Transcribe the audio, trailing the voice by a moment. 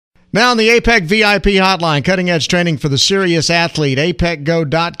Now on the APEC VIP hotline, cutting-edge training for the serious athlete,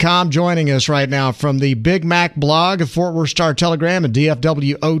 apecgo.com. Joining us right now from the Big Mac blog, the Fort Worth Star-Telegram, and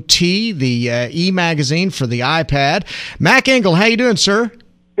DFWOT, the e-magazine for the iPad. Mac Engel, how you doing, sir?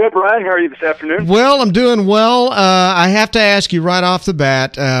 Good, Bryan. How are you this afternoon? Well, I'm doing well. I have to ask you right off the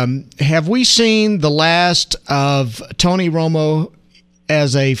bat, have we seen the last of Tony Romo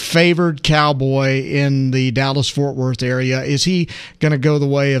as a favored Cowboy in the Dallas-Fort Worth area? Is he going to go the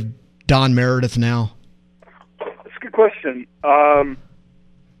way of Don Meredith now? That's a good question. He's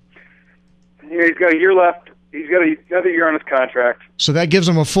got a year left. He's got another year on his contract. So that gives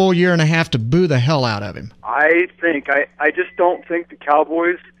him a full year and a half to boo the hell out of him. I just don't think the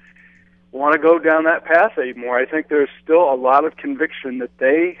Cowboys want to go down that path anymore. I think there's still a lot of conviction that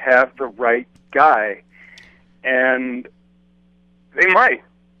they have the right guy. And they might.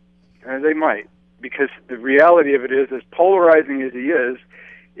 Because the reality of it is, as polarizing as he is,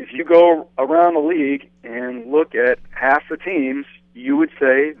 if you go around the league and look at half the teams, you would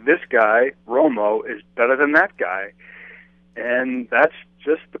say this guy, Romo, is better than that guy. And that's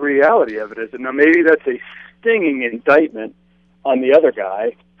just the reality of it. Now, maybe that's a stinging indictment on the other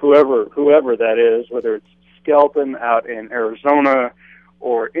guy, whoever that is, whether it's Skelton out in Arizona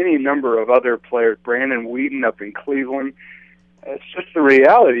or any number of other players, Brandon Wheaton up in Cleveland. It's just the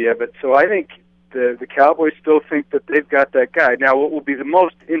reality of it. So I think the Cowboys still think that they've got that guy. Now, what will be the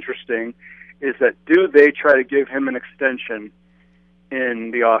most interesting is that do they try to give him an extension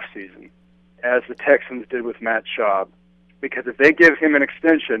in the offseason, as the Texans did with Matt Schaub? Because if they give him an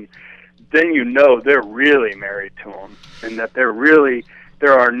extension, then you know they're really married to him, and that there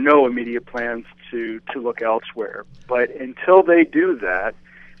are no immediate plans to look elsewhere. But until they do that,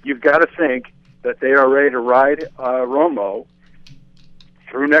 you've got to think that they are ready to ride Romo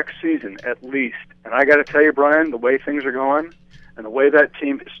through next season at least. And I got to tell you, Bryan, the way things are going and the way that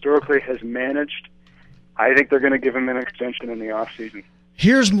team historically has managed, I think they're going to give him an extension in the offseason.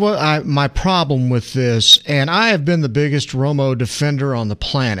 Here's what my problem with this, and I have been the biggest Romo defender on the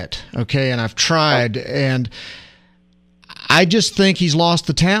planet, okay, and I've tried, and I just think he's lost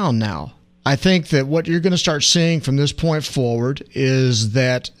the town now. I think that what you're going to start seeing from this point forward is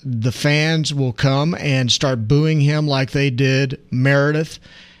that the fans will come and start booing him like they did Meredith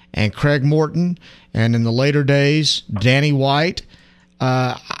and Craig Morton, and in the later days, Danny White.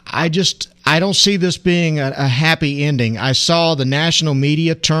 I don't see this being a happy ending. I saw the national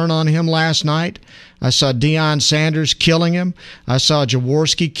media turn on him last night. I saw Deion Sanders killing him. I saw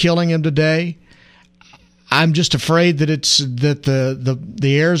Jaworski killing him today. I'm just afraid that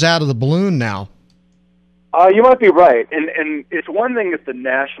the air's out of the balloon now. You might be right, and it's one thing if the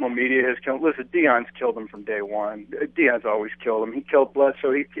national media has killed. Listen, Deion's killed him from day one. Deion's always killed him. He killed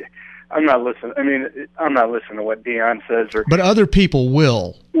Bledsoe. I'm not listening. I'm not listening to what Deion says. But other people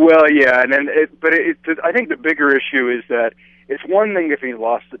will. Well, yeah, I think the bigger issue is that it's one thing if he's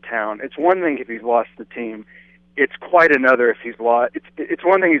lost the town. It's one thing if he's lost the team. It's quite another if he's lost. It's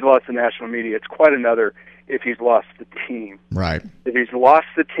one thing he's lost the national media. It's quite another if he's lost the team. Right. If he's lost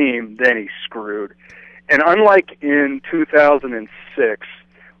the team, then he's screwed. And unlike in 2006,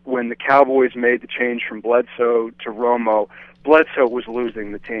 when the Cowboys made the change from Bledsoe to Romo, Bledsoe was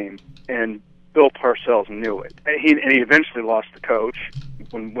losing the team, and Bill Parcells knew it. And he eventually lost the coach.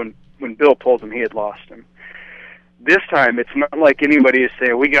 When Bill pulled him, he had lost him. This time, it's not like anybody is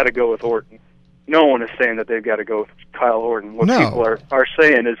saying, we got to go with Orton. No one is saying that they've got to go with Kyle Orton. What people are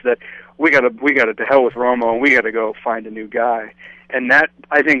saying is that we got to hell with Romo, and we got to go find a new guy. And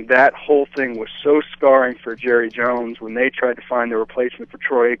I think that whole thing was so scarring for Jerry Jones when they tried to find the replacement for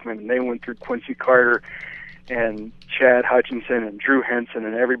Troy Aikman, and they went through Quincy Carter and Chad Hutchinson and Drew Henson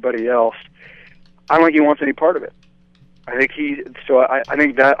and everybody else. I don't think he wants any part of it. I think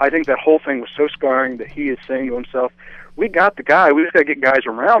that whole thing was so scarring that he is saying to himself, "We got the guy. We just got to get guys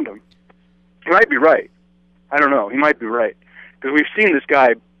around him." He might be right. I don't know. He might be right because we've seen this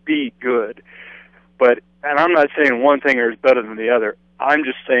guy be good, and I'm not saying one thing is better than the other. I'm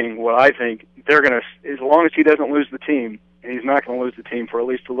just saying what I think they're going to, as long as he doesn't lose the team, and he's not going to lose the team for at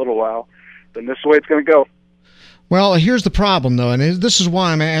least a little while, then this is the way it's going to go. Well, here's the problem, though, and this is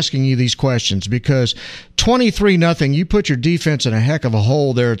why I'm asking you these questions, because 23-0, you put your defense in a heck of a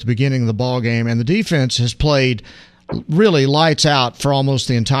hole there at the beginning of the ball game, and the defense has played really lights out for almost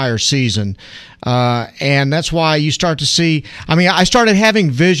the entire season. And that's why you start to see, I started having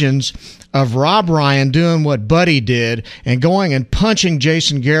visions of Rob Ryan doing what Buddy did and going and punching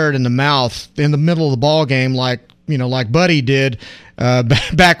Jason Garrett in the mouth in the middle of the ball game like Buddy did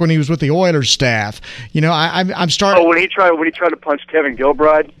back when he was with the Oilers staff. I'm starting. Oh, when he tried to punch Kevin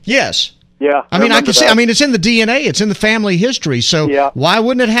Gilbride? Yes. Yeah. I mean, I can see. I mean, it's in the DNA. It's in the family history. So why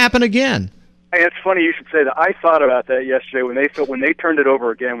wouldn't it happen again? And it's funny you should say that. I thought about that yesterday when they turned it over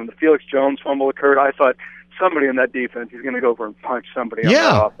again. When the Felix Jones fumble occurred, I thought somebody in that defense is going to go over and punch somebody on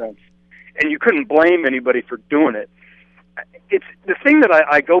that offense. And you couldn't blame anybody for doing it. It's the thing that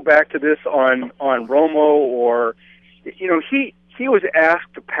I go back to this on Romo, or he was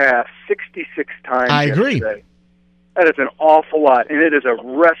asked to pass 66 times. I agree. Yesterday. That is an awful lot, and it is a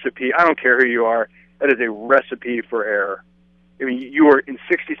recipe. I don't care who you are. That is a recipe for error. I mean, you were in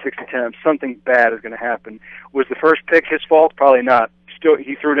 66 attempts. Something bad is going to happen. Was the first pick his fault? Probably not. Still,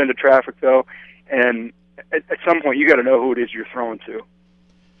 he threw it into traffic though, and at some point you got to know who it is you're throwing to.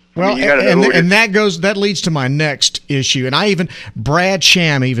 Well, and that leads to my next issue, and Brad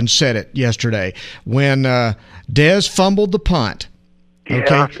Sham even said it yesterday when Dez fumbled the punt. Okay,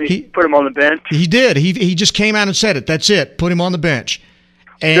 yeah, he put him on the bench. He did. He just came out and said it. That's it. Put him on the bench.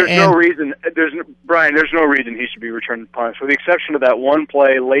 There's no reason. Brian. There's no reason he should be returning punts, with the exception of that one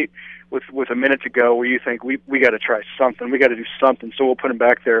play late with a minute to go, where you think we got to try something. We got to do something. So we'll put him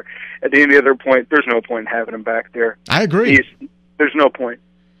back there. At the end of the other point, there's no point in having him back there. I agree. There's no point.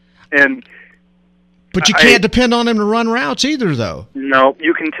 But you can't depend on him to run routes either, though. No,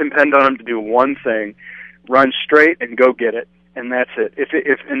 you can depend on him to do one thing: run straight and go get it, and that's it.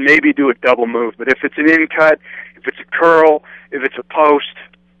 And maybe do a double move. But if it's an in cut, if it's a curl, if it's a post,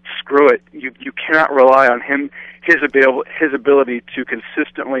 screw it. You cannot rely on his ability to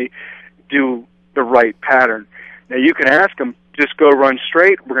consistently do the right pattern. Now you can ask him, just go run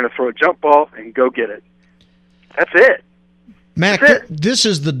straight. We're going to throw a jump ball and go get it. That's it. Mac, this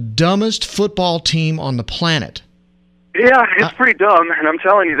is the dumbest football team on the planet. Yeah, it's pretty dumb, and I'm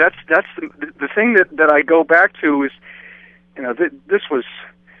telling you, that's the thing that I go back to is, this was,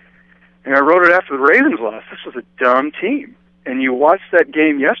 and I wrote it after the Ravens lost. This was a dumb team, and you watched that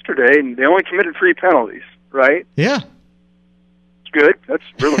game yesterday, and they only committed 3 penalties, right? Yeah, it's good. That's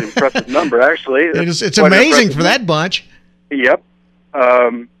really an impressive number, actually. It's amazing for that bunch. Yep,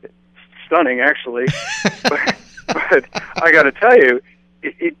 stunning, actually. But I got to tell you,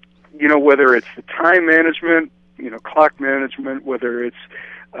 whether it's the time management, clock management, whether it's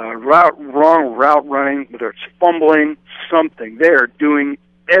wrong route running, whether it's fumbling, something, they are doing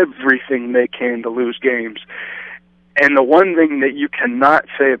everything they can to lose games. And the one thing that you cannot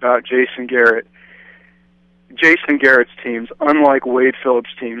say about Jason Garrett's teams, unlike Wade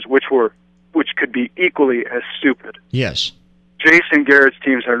Phillips' teams, which could be equally as stupid. Yes. Jason Garrett's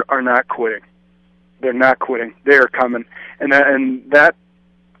teams are not quitting. They're not quitting. They are coming, and that's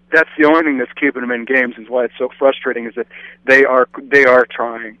the only thing that's keeping them in games, and why it's so frustrating is that they are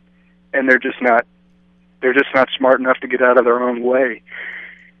trying, and they're just not smart enough to get out of their own way.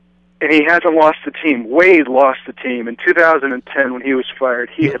 And he hasn't lost the team. Wade lost the team in 2010 when he was fired.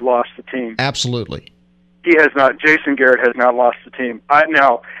 He had lost the team. Absolutely. He has not. Jason Garrett has not lost the team.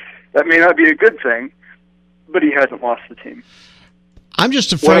 Now, that may not be a good thing, but he hasn't lost the team. I'm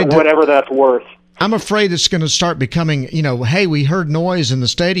just afraid whatever that's worth. I'm afraid it's going to start becoming, hey, we heard noise in the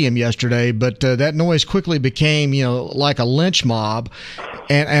stadium yesterday, but that noise quickly became, like a lynch mob,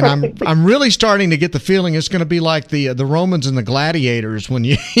 and I'm really starting to get the feeling it's going to be like the Romans and the gladiators when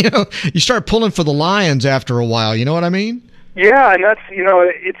you start pulling for the lions after a while. You know what I mean? Yeah, and that's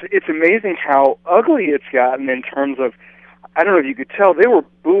it's amazing how ugly it's gotten in terms of, I don't know if you could tell, they were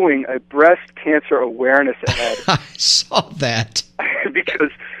booing a breast cancer awareness ad. I saw that.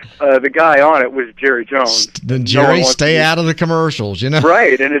 Because the guy on it was Jerry Jones. Then Jerry, stay out of the commercials,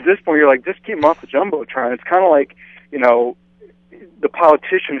 Right, and at this point you're like, just keep him off the Jumbotron. It's kind of like, the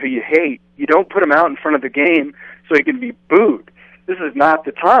politician who you hate. You don't put him out in front of the game so he can be booed. This is not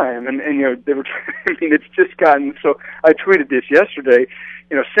the time. And they were it's just gotten, so I tweeted this yesterday.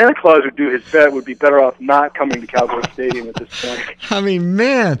 Santa Claus would be better off not coming to Cowboy Stadium at this point. I mean,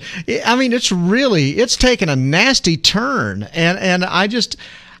 man, it's taken a nasty turn, and I just,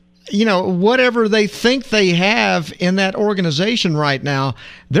 whatever they think they have in that organization right now,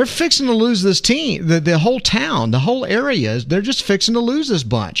 they're fixing to lose this team, the whole town, the whole area. They're just fixing to lose this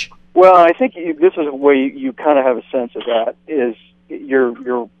bunch. Well, I think this is a way you kind of have a sense of that. Is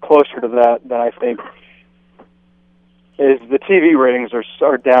you're closer to that than I think. Is the TV ratings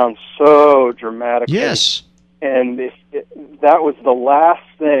are down so dramatically. Yes. And that was the last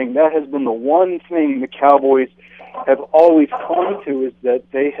thing. That has been the one thing the Cowboys have always clung to, is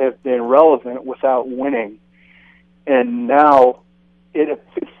that they have been relevant without winning. And now it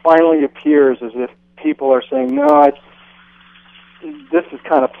finally appears as if people are saying, no, this is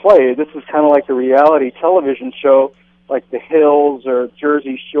kind of play. This is kind of like the reality television show, like The Hills or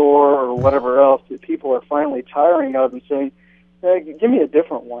Jersey Shore or whatever else, that people are finally tiring of and saying, hey, give me a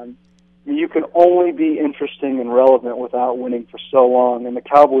different one. You can only be interesting and relevant without winning for so long, and the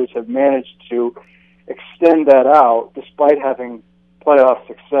Cowboys have managed to extend that out despite having playoff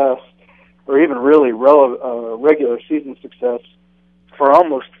success or even really regular season success for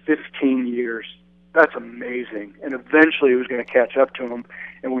almost 15 years. That's amazing. And eventually it was going to catch up to them,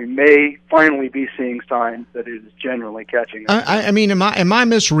 and we may finally be seeing signs that it is generally catching up. I mean, am I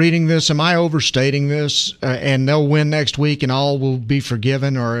misreading this? Am I overstating this? And they'll win next week and all will be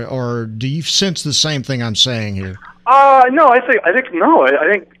forgiven, or do you sense the same thing I'm saying here? No, I think no. I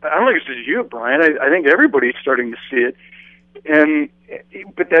don't think it's just you, Brian. I think everybody's starting to see it.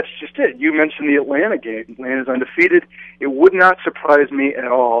 But that's just it. You mentioned the Atlanta game. Atlanta's undefeated. It would not surprise me at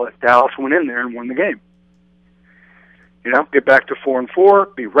all if Dallas went in there and won the game. Get back to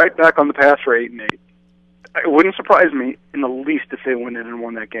 4-4, be right back on the path for 8-8. It wouldn't surprise me in the least if they went in and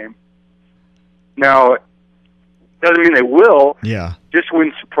won that game. Now, doesn't mean they will. Yeah. Just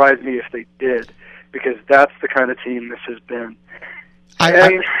wouldn't surprise me if they did, because that's the kind of team this has been.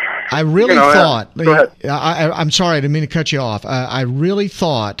 I really thought. Go ahead. I'm sorry, I didn't mean to cut you off. I really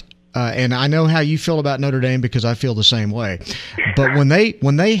thought, and I know how you feel about Notre Dame because I feel the same way. But when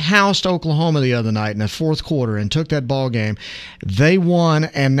they housed Oklahoma the other night in the fourth quarter and took that ball game, they won,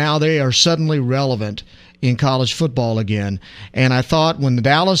 and now they are suddenly relevant in college football again. And I thought when the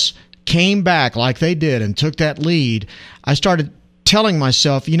Dallas came back like they did and took that lead, I started telling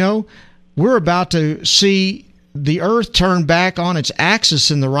myself, we're about to see the earth turn back on its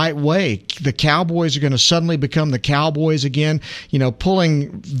axis in the right way. The Cowboys are going to suddenly become the Cowboys again,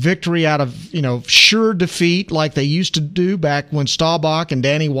 pulling victory out of, sure defeat like they used to do back when Staubach and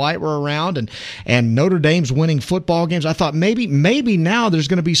Danny White were around, and Notre Dame's winning football games. I thought maybe now there's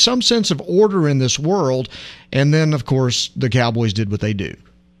going to be some sense of order in this world. And then, of course, the Cowboys did what they do.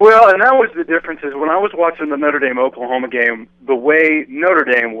 Well, and that was the difference is when I was watching the Notre Dame-Oklahoma game, the way Notre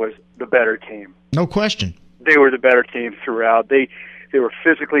Dame was the better team. No question. They were the better team throughout. They were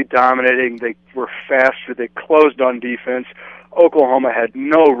physically dominating. They were faster. They closed on defense. Oklahoma had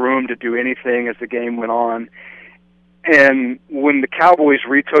no room to do anything as the game went on. And when the Cowboys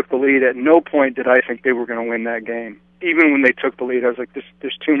retook the lead, at no point did I think they were going to win that game. Even when they took the lead, I was like,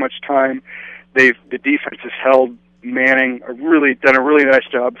 there's too much time. The defense has held Manning, done a really nice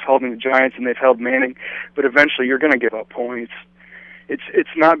job of holding the Giants, and they've held Manning. But eventually you're going to give up points. It's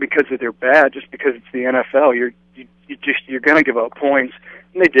not because that they're bad, just because it's the NFL. You're going to give up points,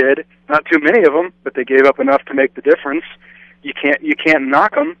 and they did. Not too many of them, but they gave up enough to make the difference. You can't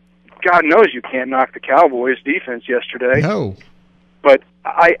knock them. God knows you can't knock the Cowboys' defense yesterday. No. But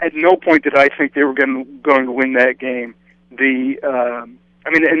at no point did I think they were going to win that game.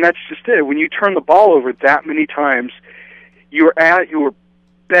 And that's just it. When you turn the ball over that many times, you were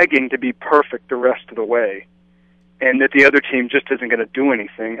begging to be perfect the rest of the way, and that the other team just isn't going to do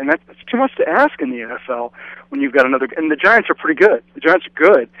anything. And that's too much to ask in the NFL when you've got another. And the Giants are pretty good. The Giants are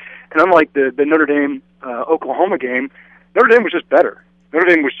good. And unlike the Notre Dame Oklahoma game, Notre Dame was just better. Notre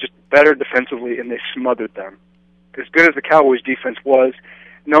Dame was just better defensively, and they smothered them. As good as the Cowboys' defense was,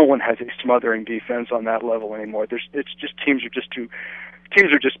 no one has a smothering defense on that level anymore. It's just teams are just too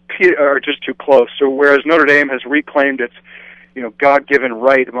close. So whereas Notre Dame has reclaimed its God-given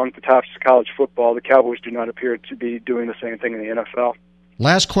right among the tops of college football, the Cowboys do not appear to be doing the same thing in the NFL.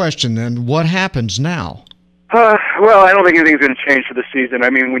 Last question, then. What happens now? Well, I don't think anything's going to change for the season. I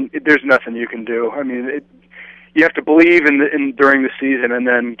mean, there's nothing you can do. I mean, you have to believe in during the season and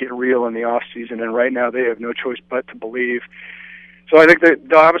then get real in the off season. And right now, they have no choice but to believe. So I think that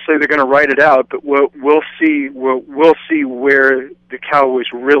obviously they're going to write it out, but we'll see where the Cowboys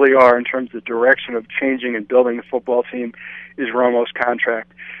really are in terms of the direction of changing and building the football team is Romo's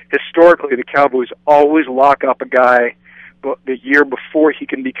contract. Historically, the Cowboys always lock up a guy the year before he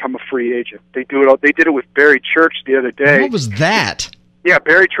can become a free agent. They do it. They did it with Barry Church the other day. What was that? Yeah,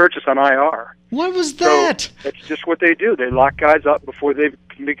 Barry Church is on IR. What was that? So that's just what they do. They lock guys up before they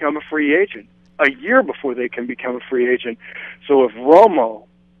can become a free agent. A year before they can become a free agent. So if Romo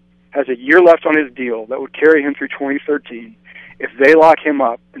has a year left on his deal that would carry him through 2013, if they lock him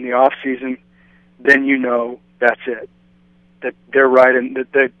up in the off season, then that's it. That they're right and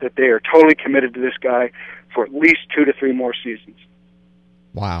that they are totally committed to this guy for at least 2 to 3 more seasons.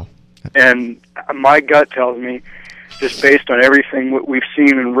 Wow. And my gut tells me, just based on everything we've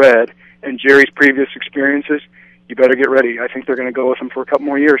seen and read and Jerry's previous experiences, you better get ready. I think they're going to go with him for a couple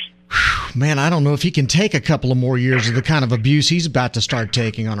more years. Man, I don't know if he can take a couple of more years of the kind of abuse he's about to start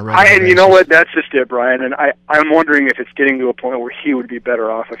taking on a regular basis. And you know what? That's just it, Brian. And I'm wondering if it's getting to a point where he would be better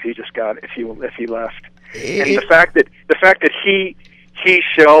off if he left. And the fact that he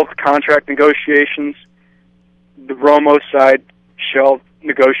shelved contract negotiations, the Romo side shelved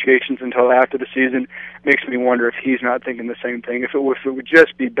negotiations until after the season makes me wonder if he's not thinking the same thing. If it would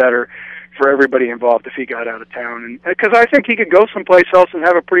just be better for everybody involved if he got out of town, and because I think he could go someplace else and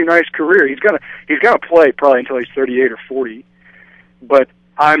have a pretty nice career. He's gonna play probably until he's 38 or 40, but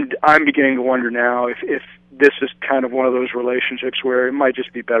I'm beginning to wonder now if this is kind of one of those relationships where it might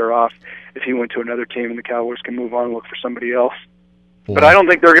just be better off if he went to another team and the Cowboys can move on and look for somebody else. Boy. But I don't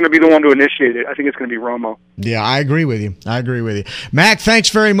think they're going to be the one to initiate it. I think it's going to be Romo. Yeah, I agree with you. Mac, thanks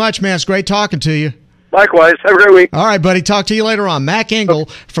very much, man. It's great talking to you. Likewise. Have a great week. All right, buddy. Talk to you later on. Mac Engel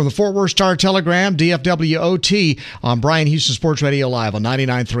from the Fort Worth Star-Telegram, DFWOT, on Bryan Houston Sports Radio Live on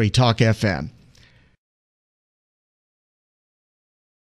 99.3 Talk FM.